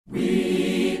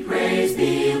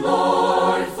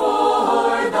Lord,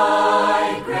 for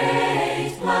thy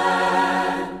great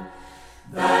plan,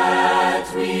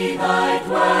 that we thy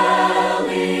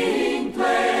dwelling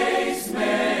place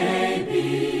may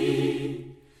be.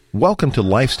 Welcome to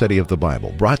Life Study of the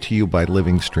Bible, brought to you by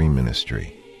Living Stream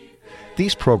Ministry.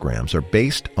 These programs are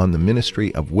based on the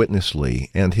ministry of Witness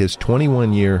Lee and his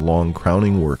 21-year-long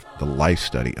crowning work, The Life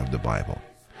Study of the Bible.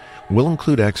 We'll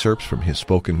include excerpts from his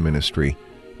spoken ministry,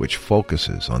 which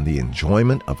focuses on the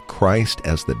enjoyment of Christ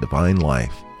as the divine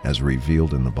life as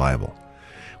revealed in the Bible.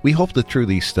 We hope that through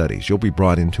these studies you'll be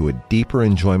brought into a deeper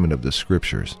enjoyment of the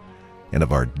Scriptures and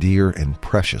of our dear and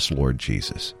precious Lord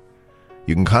Jesus.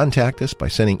 You can contact us by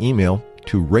sending email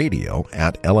to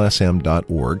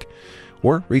radio@lsm.org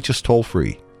or reach us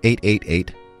toll-free,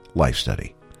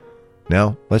 888-LIFE-STUDY.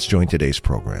 Now, let's join today's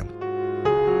program.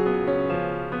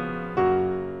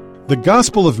 The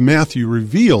Gospel of Matthew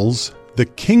reveals the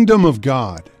kingdom of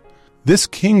God. This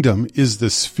kingdom is the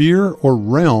sphere or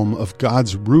realm of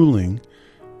God's ruling,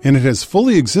 and it has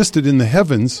fully existed in the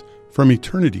heavens from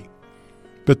eternity.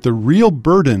 But the real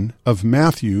burden of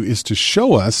Matthew is to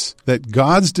show us that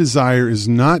God's desire is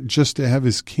not just to have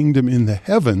his kingdom in the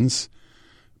heavens,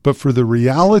 but for the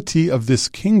reality of this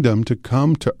kingdom to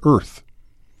come to earth.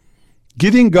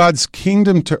 Getting God's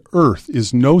kingdom to earth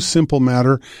is no simple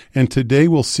matter, and today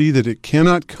we'll see that it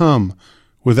cannot come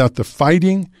without the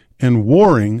fighting and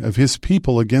warring of his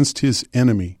people against his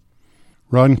enemy.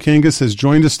 Ron Kangas has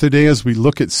joined us today as we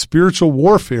look at spiritual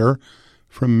warfare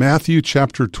from Matthew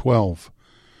chapter 12.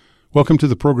 Welcome to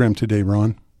the program today,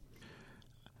 Ron.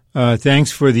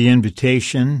 Thanks for the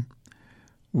invitation.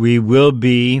 We will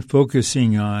be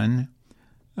focusing on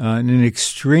an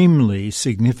extremely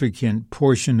significant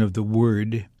portion of the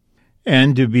Word,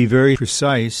 and to be very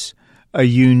precise, a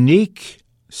unique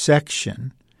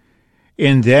section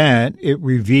in that it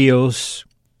reveals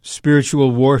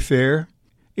spiritual warfare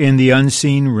in the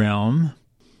unseen realm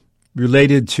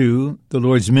related to the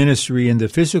Lord's ministry in the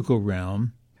physical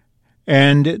realm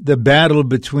and the battle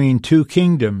between two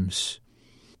kingdoms.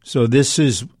 So this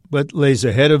is what lays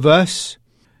ahead of us.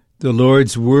 The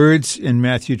Lord's words in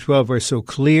Matthew 12 are so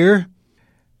clear,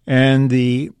 and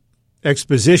the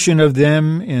exposition of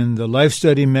them in the Life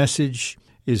Study message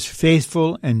is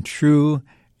faithful and true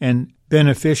and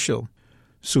beneficial.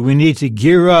 So we need to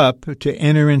gear up to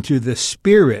enter into the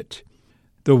spirit,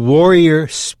 the warrior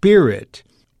spirit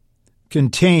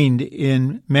contained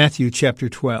in Matthew chapter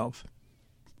 12.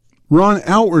 Ron,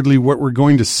 outwardly what we're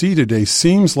going to see today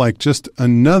seems like just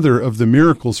another of the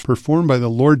miracles performed by the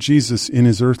Lord Jesus in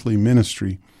his earthly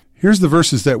ministry. Here's the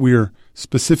verses that we are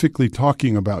specifically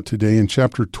talking about today in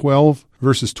chapter 12,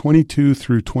 verses 22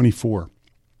 through 24.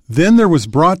 Then there was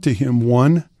brought to him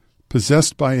one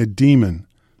possessed by a demon,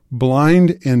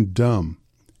 blind and dumb,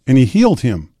 and he healed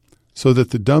him, so that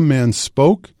the dumb man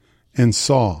spoke and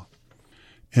saw.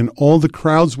 And all the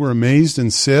crowds were amazed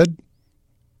and said,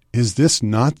 "Is this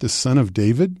not the son of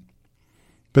David?"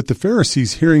 But the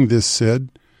Pharisees, hearing this, said,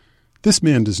 "This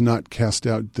man does not cast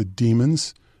out the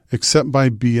demons, except by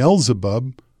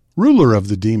Beelzebub, ruler of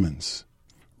the demons."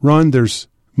 Ron, there's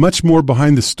much more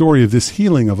behind the story of this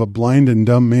healing of a blind and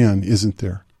dumb man, isn't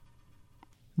there?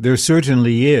 There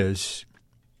certainly is.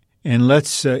 And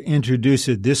let's introduce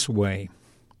it this way.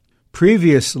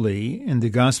 Previously, in the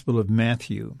Gospel of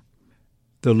Matthew,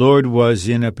 the Lord was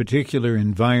in a particular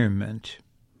environment,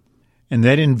 and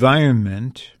that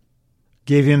environment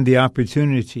gave him the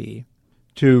opportunity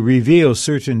to reveal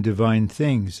certain divine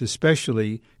things,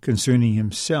 especially concerning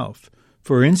himself.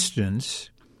 For instance,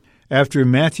 after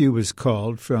Matthew was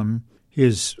called from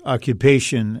his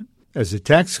occupation as a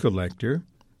tax collector,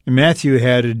 Matthew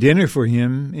had a dinner for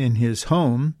him in his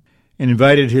home and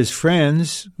invited his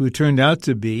friends, who turned out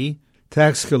to be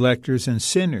tax collectors and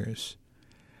sinners.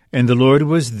 And the Lord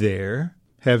was there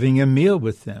having a meal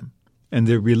with them. And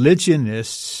the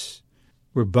religionists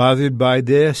were bothered by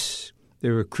this. They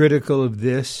were critical of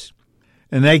this.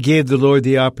 And that gave the Lord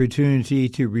the opportunity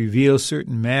to reveal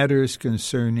certain matters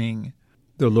concerning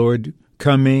the Lord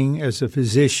coming as a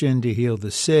physician to heal the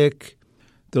sick,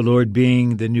 the Lord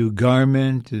being the new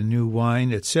garment, the new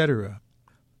wine, etc.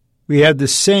 We have the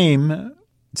same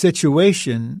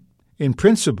situation in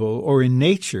principle or in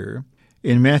nature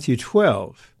in Matthew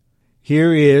 12.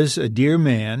 Here is a dear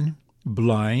man,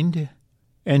 blind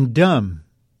and dumb.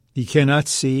 He cannot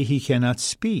see, he cannot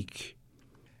speak.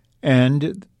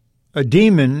 And a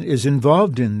demon is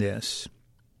involved in this.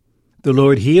 The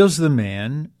Lord heals the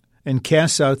man and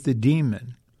casts out the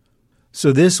demon.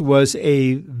 So this was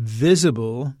a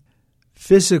visible,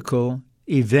 physical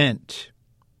event.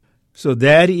 So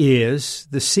that is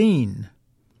the scene.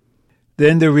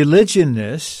 Then the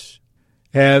religionists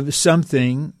have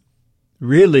something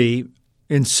really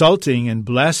insulting and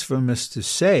blasphemous to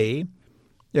say,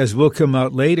 as will come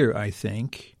out later, I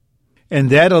think. And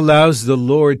that allows the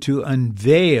Lord to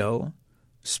unveil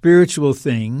spiritual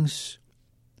things,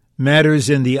 matters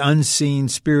in the unseen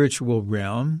spiritual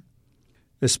realm,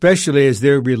 especially as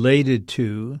they're related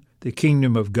to the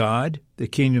kingdom of God, the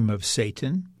kingdom of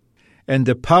Satan, and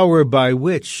the power by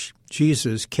which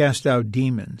Jesus cast out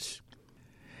demons.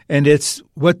 And it's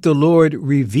what the Lord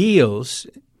reveals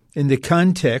in the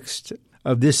context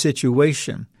of this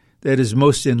situation that is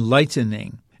most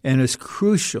enlightening and is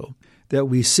crucial that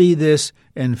we see this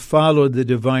and follow the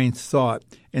divine thought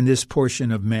in this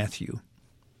portion of Matthew.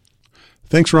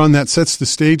 Thanks, Ron. That sets the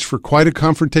stage for quite a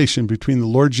confrontation between the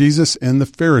Lord Jesus and the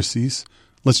Pharisees.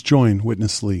 Let's join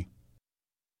Witness Lee.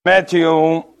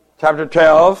 Matthew chapter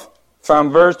 12,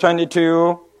 from verse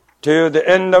 22 to the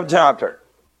end of chapter.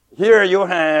 Here you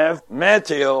have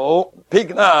Matthew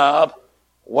picking up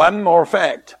one more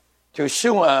fact to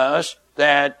show us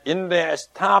that in the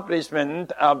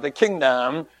establishment of the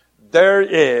kingdom, there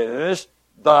is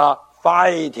the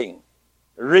fighting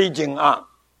raging on.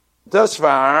 Thus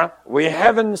far, we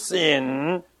haven't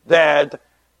seen that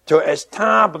to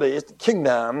establish the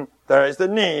kingdom, there is the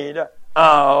need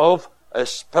of a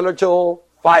spiritual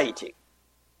fighting.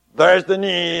 There is the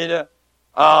need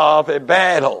of a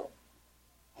battle.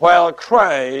 While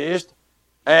Christ,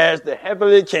 as the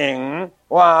heavenly king,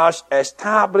 was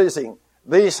establishing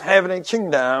this heavenly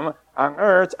kingdom on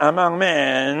earth among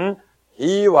men,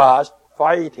 he was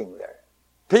fighting there.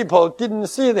 People didn't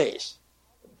see this.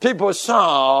 People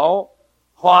saw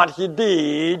what he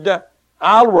did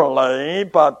outwardly,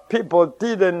 but people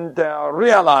didn't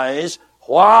realize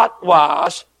what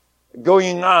was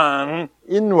going on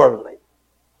inwardly.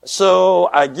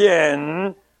 So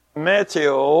again,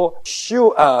 Matthew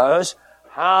shows us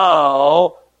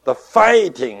how the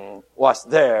fighting was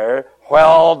there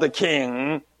while the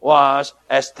king was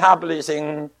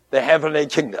establishing the heavenly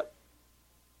kingdom.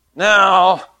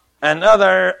 Now,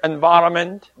 another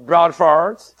environment brought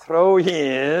forth through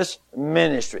his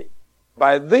ministry.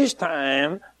 By this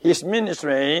time, his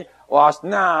ministry was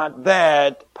not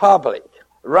that public.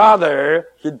 Rather,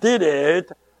 he did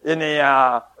it in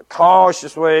a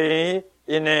cautious way,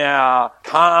 in a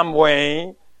calm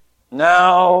way.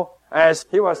 Now, as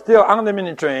he was still on the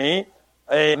ministry,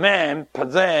 a man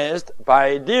possessed by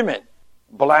a demon,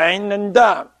 blind and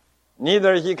dumb,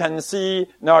 neither he can see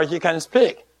nor he can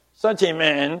speak. Such a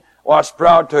man was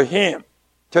brought to him,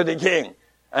 to the king,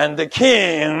 and the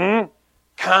king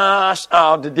cast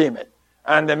out the demon,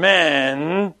 and the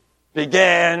man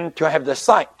began to have the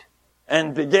sight,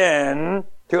 and began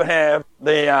to have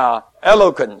the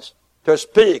eloquence to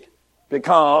speak,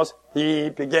 because he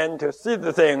began to see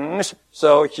the things,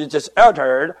 so he just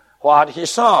uttered what he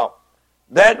saw.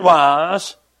 That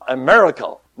was a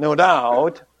miracle, no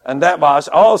doubt, and that was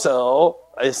also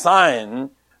a sign.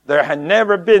 There had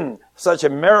never been such a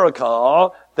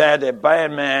miracle that a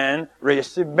blind man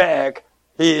received back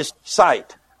his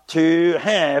sight. To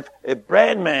have a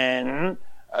blind man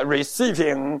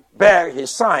receiving back his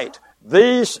sight,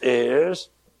 this is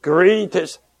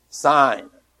greatest sign.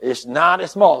 It's not a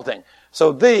small thing.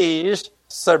 So this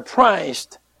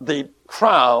surprised the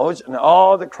crowds, and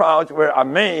all the crowds were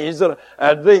amazed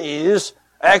at this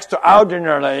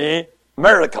extraordinary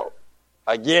miracle.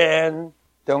 Again,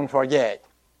 don't forget,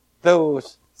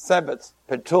 those Sabbath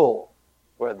patrol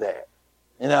were there.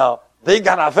 They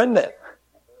got offended.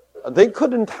 They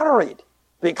couldn't tolerate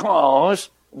because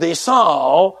they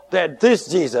saw that this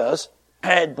Jesus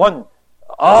had won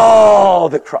all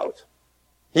the crowd.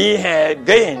 He had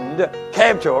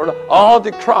captured all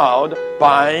the crowd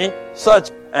by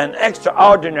such an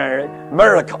extraordinary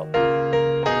miracle.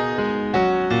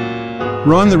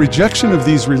 Ron, the rejection of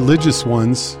these religious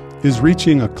ones is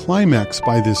reaching a climax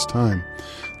by this time.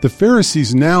 The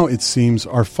Pharisees now, it seems,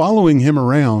 are following him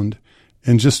around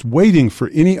and just waiting for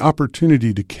any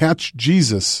opportunity to catch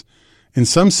Jesus in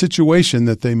some situation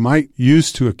that they might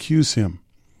use to accuse him.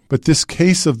 But this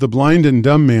case of the blind and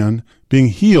dumb man being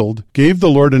healed gave the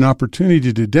Lord an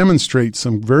opportunity to demonstrate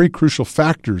some very crucial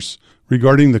factors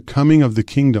regarding the coming of the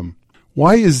kingdom.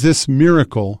 Why is this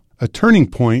miracle a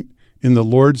turning point in the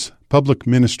Lord's public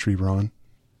ministry, Ron?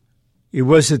 It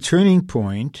was a turning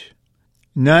point,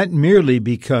 not merely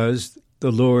because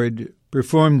the Lord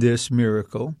performed this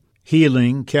miracle,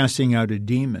 healing, casting out a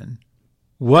demon.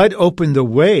 What opened the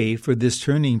way for this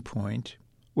turning point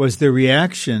was the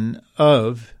reaction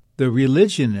of the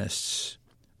religionists,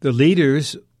 the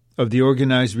leaders of the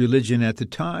organized religion at the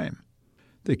time.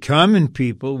 The common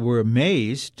people were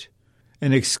amazed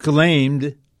and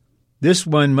exclaimed, "This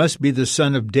one must be the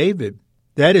son of David."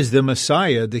 That is the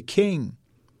Messiah, the King.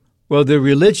 Well, the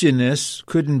religionists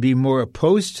couldn't be more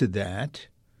opposed to that,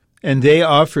 and they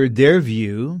offered their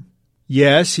view.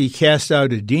 Yes, he cast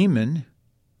out a demon,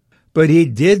 but he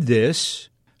did this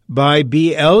by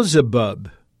Beelzebub,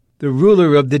 the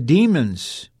ruler of the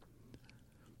demons.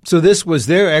 So this was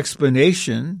their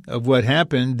explanation of what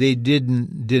happened. They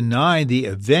didn't deny the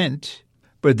event,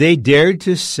 but they dared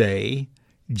to say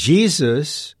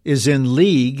Jesus is in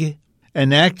league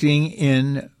and acting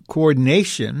in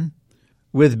coordination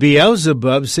with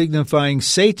Beelzebub, signifying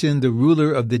Satan, the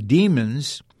ruler of the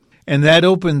demons, and that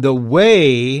opened the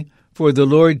way for the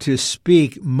Lord to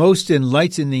speak most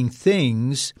enlightening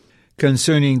things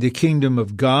concerning the kingdom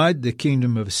of God, the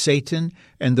kingdom of Satan,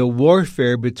 and the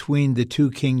warfare between the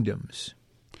two kingdoms.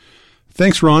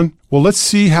 Thanks, Ron. Well, let's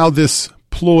see how this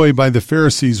ploy by the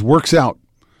Pharisees works out.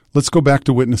 Let's go back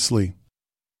to Witness Lee.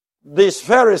 These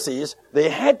Pharisees, they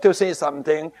had to say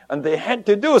something and they had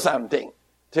to do something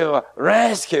to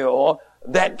rescue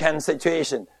that kind of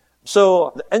situation.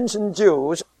 So the ancient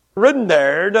Jews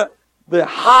rendered the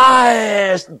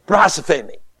highest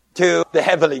blasphemy to the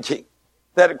heavenly King,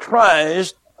 that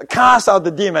Christ cast out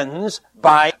the demons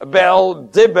by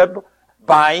Beelzebub,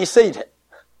 by Satan.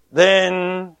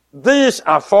 Then this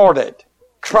afforded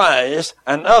Christ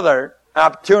another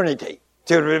opportunity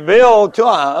to reveal to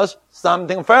us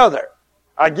something further.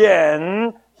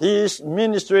 Again, his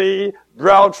ministry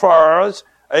brought forth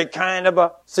a kind of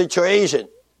a situation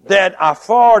that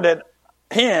afforded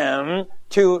him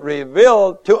to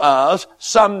reveal to us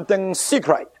something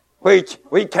secret, which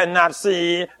we cannot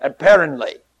see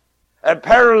apparently.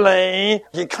 Apparently,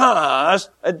 he cast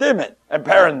a demon,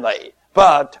 apparently.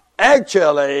 But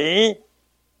actually,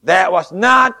 that was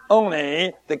not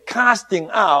only the casting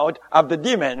out of the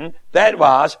demon, that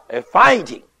was a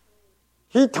fighting.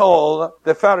 He told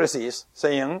the Pharisees,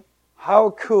 saying,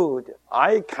 how could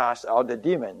I cast out the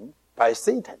demon by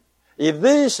Satan? If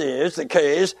this is the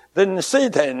case, then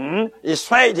Satan is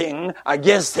fighting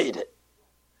against Satan.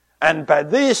 And by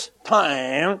this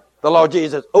time, the Lord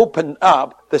Jesus opened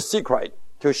up the secret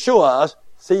to show us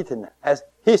Satan has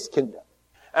his kingdom.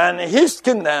 And his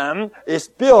kingdom is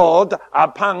built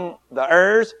upon the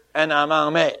earth and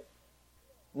among men.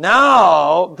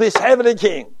 Now, this heavenly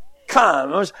king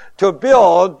comes to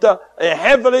build a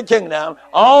heavenly kingdom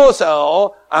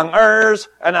also on earth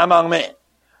and among men.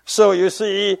 So you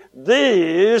see,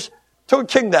 these two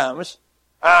kingdoms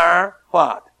are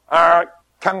what? Are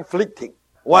conflicting,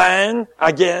 one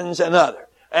against another.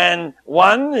 And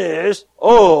one is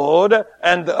old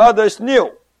and the other is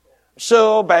new.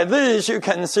 So by this you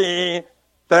can see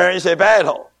there is a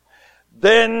battle.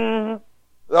 Then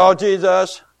Lord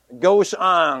Jesus goes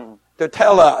on to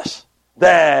tell us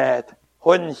that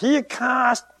when he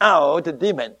cast out the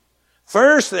demon,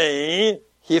 firstly,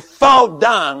 he fought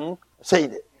down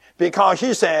Satan. Because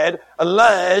he said,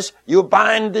 unless you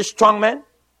bind the strong man,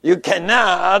 you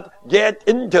cannot get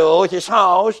into his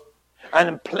house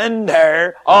and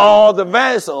plunder all the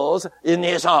vessels in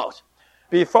his house.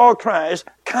 Before Christ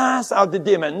cast out the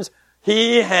demons,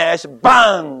 he has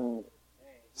bound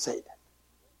Satan.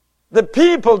 The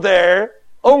people there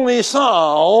only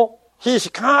saw his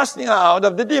casting out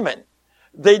of the demon.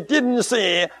 They didn't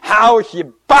see how he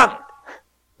bound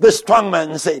the strong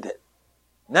man Satan.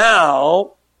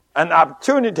 Now, an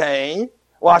opportunity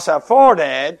was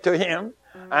afforded to him,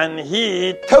 and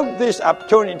he took this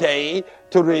opportunity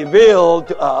to reveal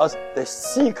to us the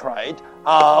secret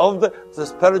of the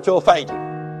spiritual fighting.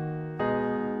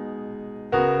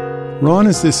 Ron,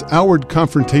 as this outward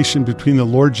confrontation between the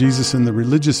Lord Jesus and the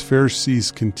religious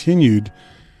Pharisees continued,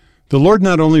 the Lord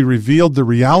not only revealed the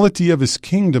reality of his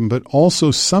kingdom, but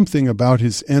also something about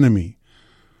his enemy.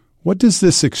 What does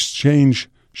this exchange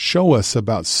show us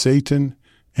about Satan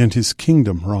and his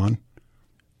kingdom, Ron?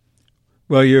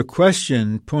 Well, your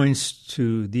question points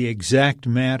to the exact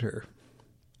matter.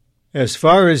 As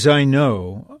far as I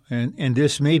know, and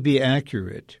this may be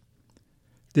accurate,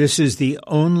 this is the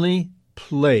only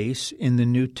place in the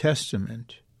New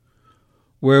Testament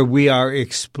where we are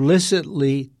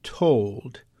explicitly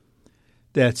told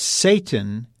that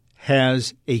Satan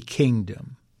has a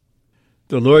kingdom.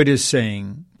 The Lord is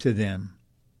saying to them,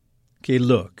 okay,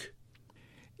 look,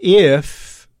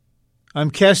 if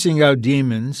I'm casting out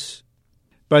demons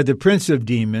by the prince of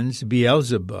demons,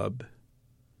 Beelzebub,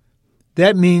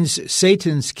 that means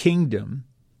Satan's kingdom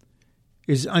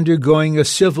is undergoing a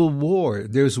civil war.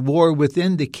 There's war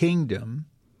within the kingdom.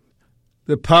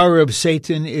 The power of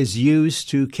Satan is used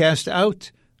to cast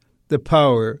out the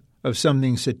power of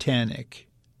something satanic,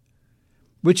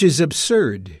 which is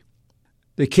absurd.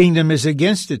 The kingdom is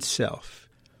against itself.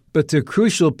 But the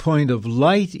crucial point of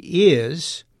light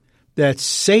is that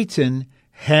Satan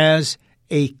has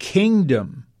a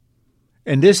kingdom.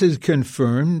 And this is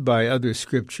confirmed by other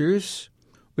scriptures,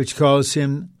 which calls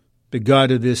him the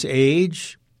God of this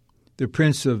age, the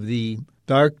prince of the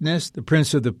darkness, the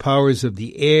prince of the powers of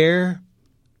the air,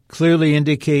 clearly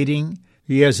indicating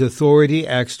he has authority,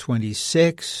 Acts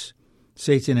 26.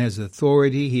 Satan has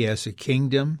authority, he has a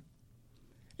kingdom.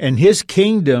 And his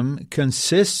kingdom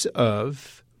consists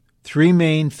of three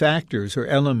main factors or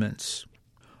elements.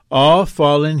 All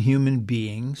fallen human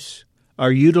beings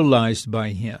are utilized by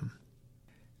him.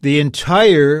 The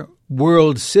entire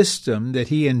world system that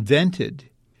he invented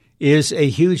is a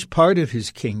huge part of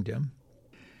his kingdom.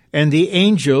 And the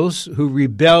angels who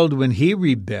rebelled when he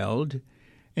rebelled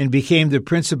and became the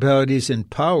principalities and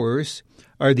powers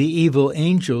are the evil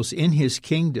angels in his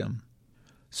kingdom.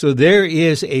 So there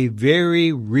is a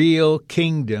very real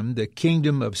kingdom, the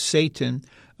kingdom of Satan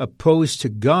opposed to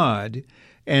God,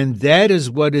 and that is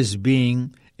what is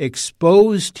being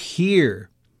exposed here.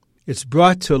 It's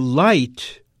brought to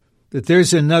light that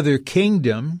there's another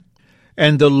kingdom,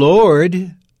 and the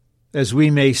Lord, as we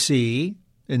may see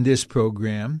in this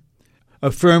program,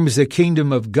 affirms the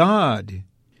kingdom of God.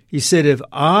 He said, if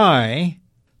I,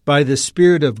 by the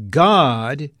Spirit of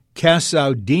God, cast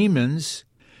out demons,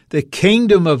 the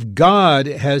kingdom of God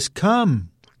has come.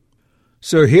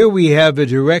 So here we have a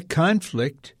direct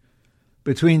conflict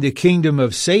between the kingdom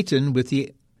of Satan with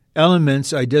the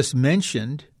elements I just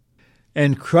mentioned,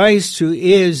 and Christ, who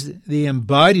is the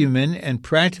embodiment and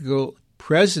practical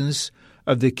presence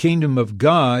of the kingdom of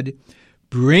God,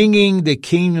 bringing the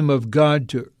kingdom of God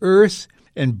to earth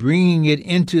and bringing it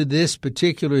into this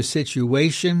particular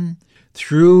situation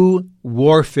through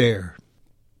warfare.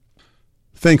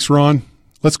 Thanks, Ron.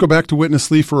 Let's go back to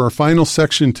Witness Lee for our final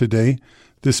section today.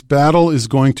 This battle is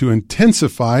going to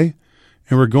intensify,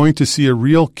 and we're going to see a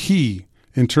real key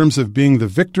in terms of being the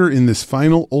victor in this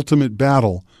final ultimate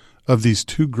battle of these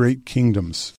two great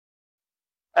kingdoms.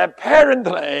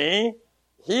 Apparently,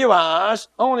 he was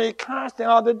only casting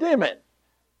out the demon.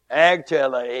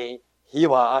 Actually, he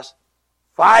was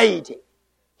fighting.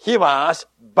 He was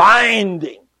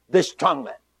binding the strong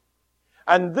man.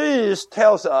 And this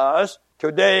tells us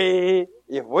today,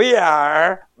 if we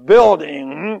are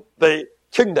building the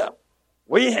kingdom,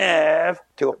 we have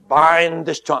to bind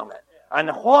the strong man. And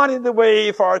what is the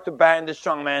way for us to bind the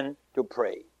strong man? To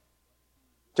pray.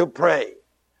 To pray.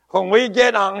 When we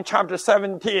get on chapter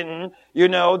 17,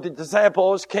 the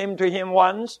disciples came to him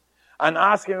once and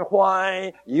asked him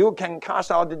why you can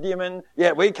cast out the demon,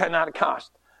 yet we cannot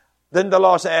cast. Then the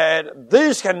Lord said,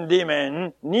 this kind of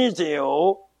demon needs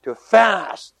you to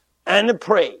fast and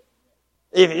pray.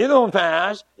 If you don't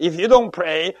fast, if you don't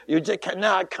pray, you just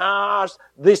cannot cast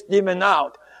this demon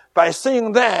out. By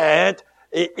saying that,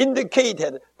 it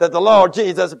indicated that the Lord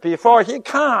Jesus, before he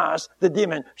cast the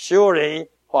demon, surely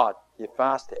what? He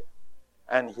fasted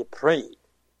and he prayed.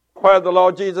 While the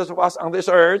Lord Jesus was on this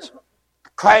earth,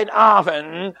 quite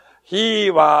often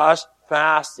he was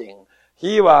fasting.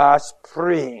 He was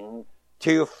praying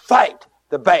to fight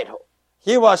the battle.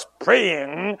 He was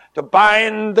praying to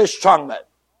bind the strong man.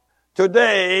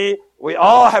 Today, we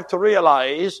all have to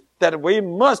realize that we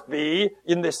must be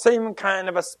in the same kind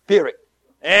of a spirit.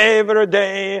 Every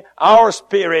day, our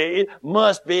spirit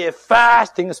must be a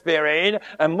fasting spirit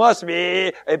and must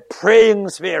be a praying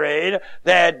spirit,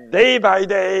 that day by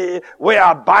day we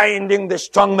are binding the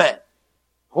strong man.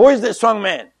 Who is the strong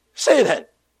man? Satan,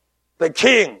 the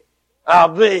king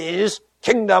of this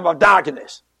kingdom of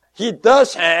darkness. He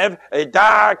does have a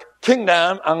dark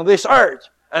kingdom on this earth,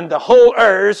 and the whole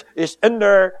earth is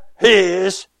under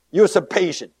his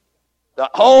usurpation. The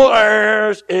whole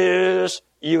earth is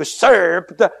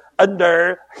usurped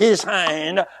under his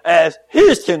hand as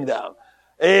his kingdom.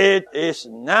 It is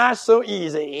not so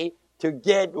easy to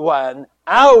get one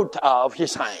out of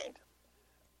his hand.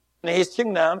 His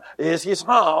kingdom is his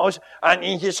house, and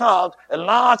in his house, a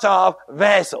lot of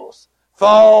vessels,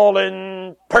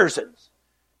 fallen persons.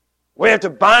 We have to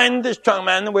bind the strong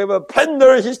man. We will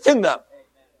plunder his kingdom,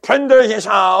 plunder his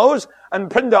house, and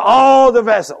plunder all the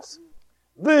vessels.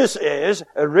 This is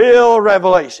a real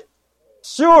revelation.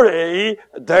 Surely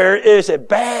there is a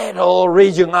battle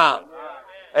raging on.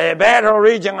 A battle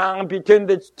raging on between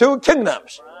the two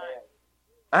kingdoms.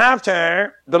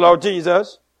 After the Lord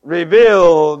Jesus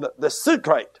revealed the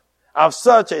secret of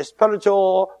such a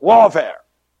spiritual warfare,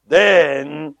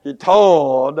 then he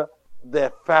told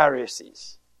the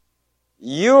Pharisees,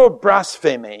 your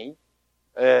blasphemy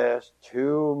is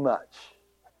too much.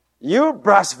 Your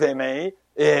blasphemy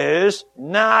is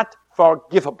not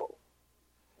forgivable.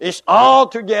 It's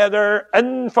altogether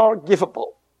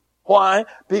unforgivable. Why?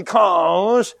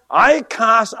 Because I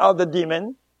cast out the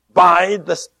demon by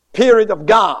the Spirit of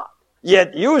God.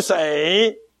 Yet you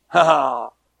say,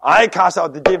 I cast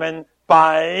out the demon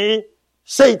by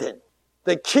Satan,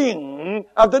 the king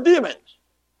of the demons.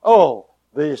 Oh,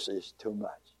 this is too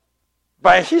much.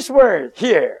 By his word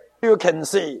here, you can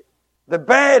see the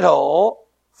battle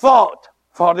fought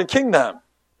for the kingdom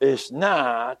is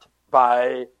not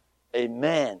by a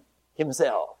man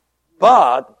himself,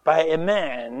 but by a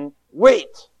man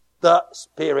with the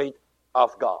Spirit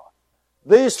of God.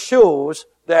 This shows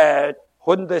that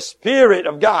when the Spirit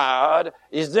of God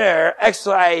is there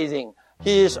exercising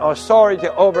His authority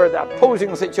over the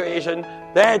opposing situation,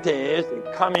 that is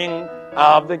the coming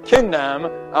of the kingdom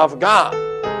of God.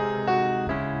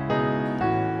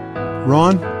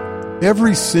 Ron,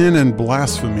 every sin and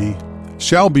blasphemy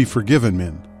shall be forgiven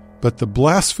men, but the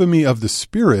blasphemy of the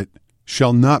Spirit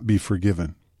shall not be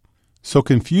forgiven. So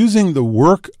confusing the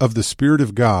work of the Spirit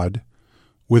of God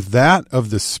with that of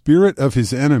the spirit of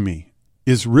his enemy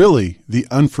is really the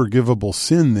unforgivable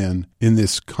sin then in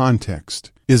this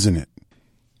context, isn't it?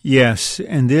 Yes,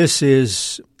 and this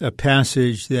is a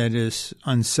passage that is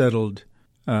unsettled.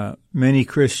 Many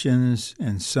Christians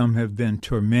and some have been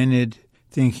tormented,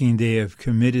 thinking they have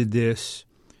committed this.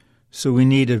 So we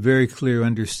need a very clear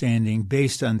understanding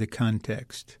based on the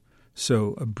context.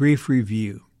 So a brief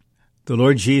review. The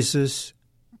Lord Jesus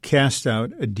cast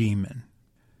out a demon.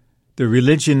 The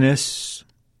religionists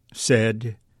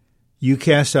said, you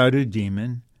cast out a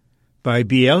demon by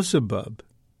Beelzebub,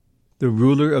 the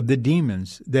ruler of the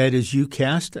demons. That is, you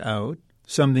cast out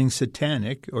something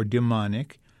satanic or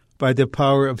demonic by the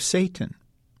power of Satan.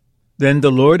 Then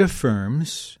the Lord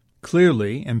affirms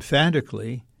clearly,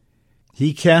 emphatically,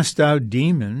 he cast out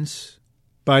demons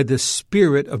by the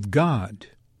Spirit of God.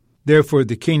 Therefore,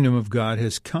 the kingdom of God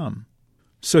has come.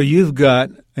 So you've got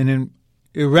an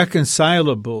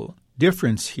irreconcilable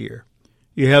difference here.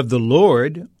 You have the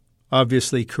Lord,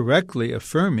 obviously correctly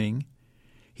affirming,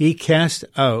 he cast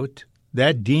out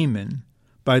that demon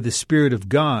by the Spirit of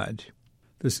God.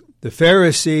 The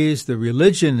Pharisees, the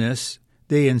religionists,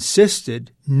 they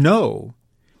insisted, no,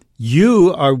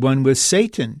 you are one with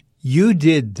Satan. You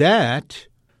did that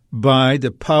by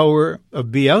the power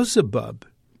of Beelzebub.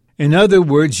 In other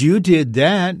words, you did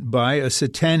that by a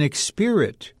satanic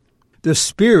spirit. The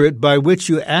spirit by which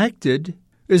you acted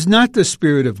is not the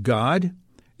Spirit of God,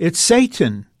 it's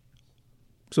Satan.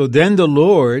 So then the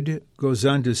Lord goes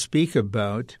on to speak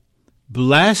about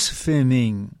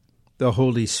blaspheming the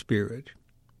Holy Spirit.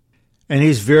 And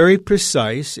he's very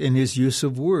precise in his use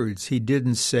of words. He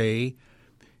didn't say,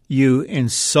 you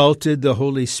insulted the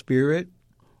Holy Spirit,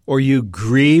 or you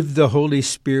grieved the Holy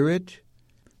Spirit.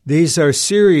 These are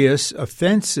serious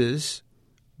offenses,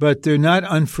 but they're not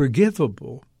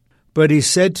unforgivable. But he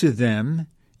said to them,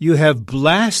 you have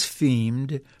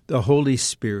blasphemed the Holy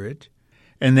Spirit,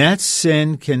 and that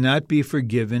sin cannot be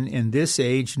forgiven in this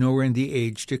age nor in the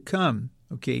age to come.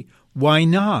 Okay, why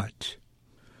not?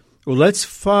 Well, let's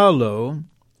follow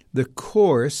the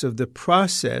course of the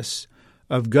process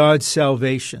of God's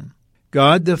salvation.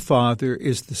 God the Father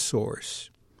is the source.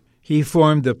 He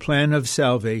formed the plan of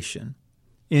salvation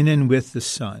in and with the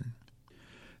Son.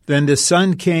 Then the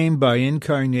Son came by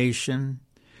incarnation,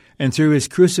 and through his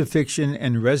crucifixion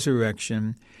and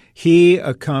resurrection, he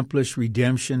accomplished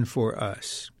redemption for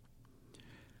us.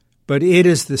 But it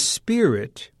is the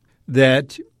Spirit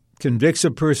that convicts a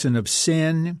person of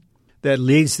sin, that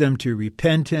leads them to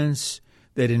repentance,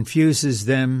 that infuses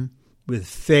them with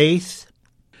faith.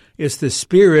 It's the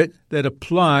Spirit that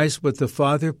applies what the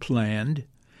Father planned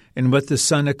and what the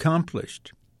Son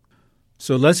accomplished.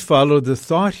 So let's follow the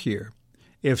thought here.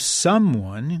 If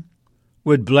someone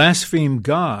would blaspheme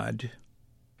God,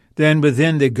 then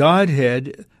within the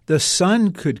Godhead, the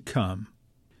Son could come,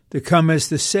 to come as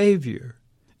the Savior,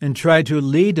 and try to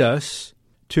lead us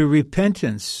to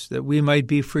repentance, that we might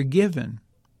be forgiven.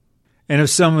 And if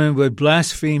someone would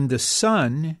blaspheme the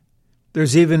Son,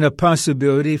 there's even a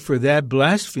possibility for that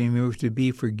blasphemer to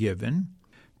be forgiven,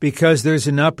 because there's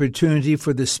an opportunity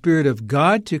for the Spirit of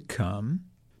God to come,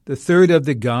 the third of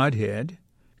the Godhead,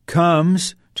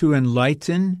 comes to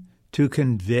enlighten, to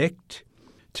convict,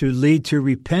 to lead to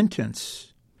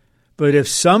repentance. But if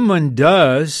someone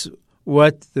does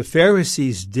what the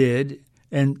Pharisees did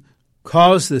and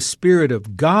calls the Spirit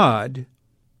of God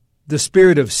the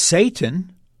spirit of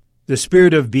Satan, the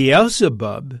spirit of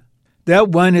Beelzebub, that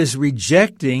one is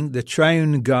rejecting the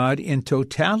triune God in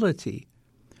totality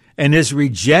and is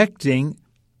rejecting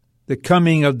the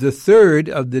coming of the third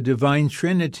of the divine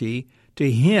Trinity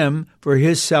to him for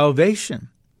his salvation.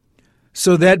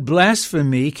 So that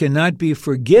blasphemy cannot be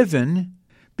forgiven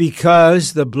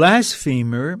because the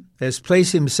blasphemer has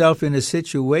placed himself in a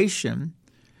situation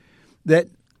that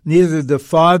neither the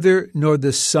Father nor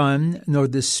the Son nor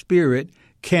the Spirit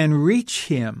can reach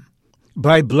him.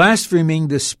 By blaspheming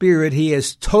the Spirit, he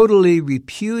has totally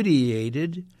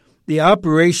repudiated the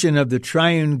operation of the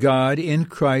triune God in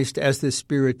Christ as the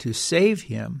Spirit to save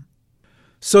him.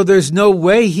 So there's no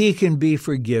way he can be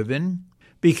forgiven,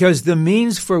 because the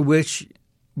means for which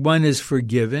one is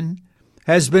forgiven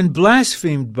has been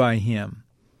blasphemed by him.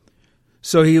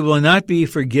 So he will not be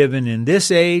forgiven in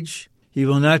this age. He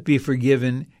will not be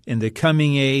forgiven in the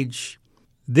coming age.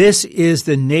 This is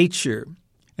the nature,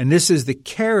 and this is the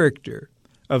character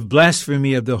of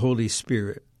blasphemy of the Holy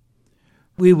Spirit.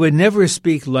 We would never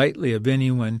speak lightly of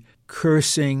anyone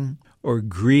cursing or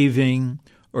grieving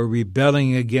or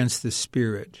rebelling against the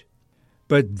Spirit.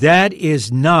 But that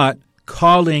is not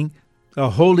calling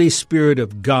the Holy Spirit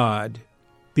of God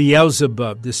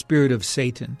Beelzebub, the spirit of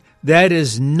Satan. That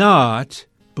is not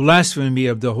blasphemy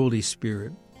of the Holy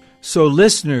Spirit. So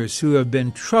listeners who have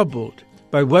been troubled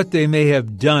by what they may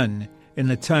have done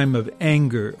in a time of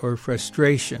anger or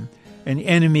frustration, an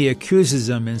enemy accuses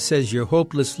them and says you're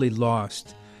hopelessly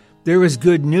lost. There is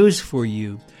good news for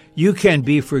you. You can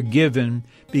be forgiven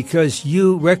because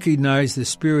you recognize the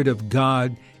Spirit of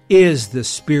God is the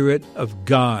Spirit of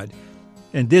God.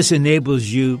 And this enables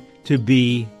you to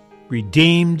be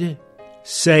redeemed,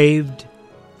 saved,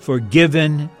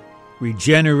 forgiven,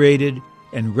 regenerated,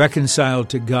 and reconciled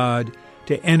to God,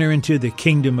 to enter into the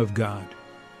kingdom of God.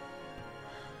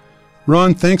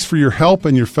 Ron, thanks for your help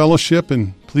and your fellowship,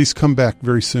 and please come back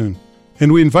very soon.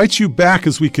 And we invite you back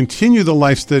as we continue the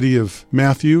life study of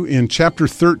Matthew in chapter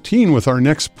 13 with our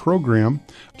next program.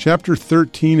 Chapter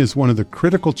 13 is one of the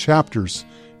critical chapters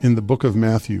in the book of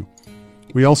Matthew.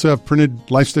 We also have printed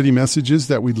life study messages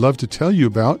that we'd love to tell you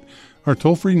about. Our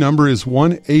toll-free number is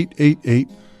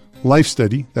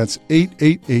 1-888-LIFE-STUDY. That's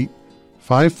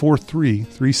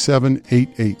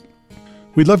 888-543-3788.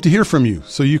 We'd love to hear from you,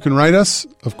 so you can write us,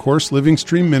 of course, Living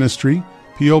Stream Ministry,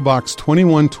 P.O. Box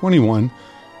 2121,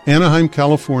 Anaheim,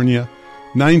 California,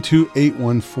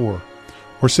 92814.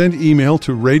 Or send email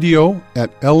to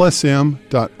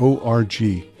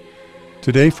radio@lsm.org.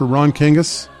 Today, for Ron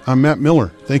Kangas, I'm Matt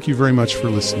Miller. Thank you very much for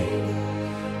listening.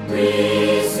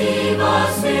 Receive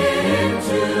us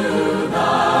into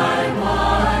thy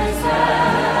wise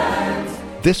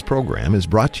hands. This program is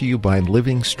brought to you by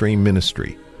Living Stream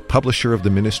Ministry, publisher of the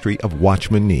ministry of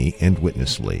Watchman Nee and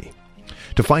Witness Lee.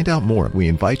 To find out more, we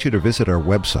invite you to visit our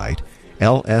website,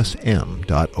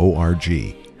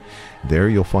 lsm.org. There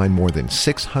you'll find more than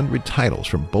 600 titles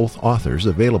from both authors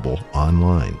available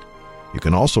online. You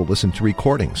can also listen to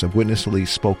recordings of Witness Lee's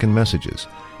spoken messages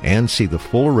and see the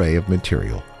full array of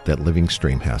material that Living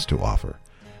Stream has to offer.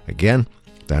 Again,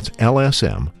 that's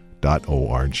lsm.org.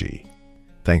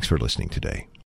 Thanks for listening today.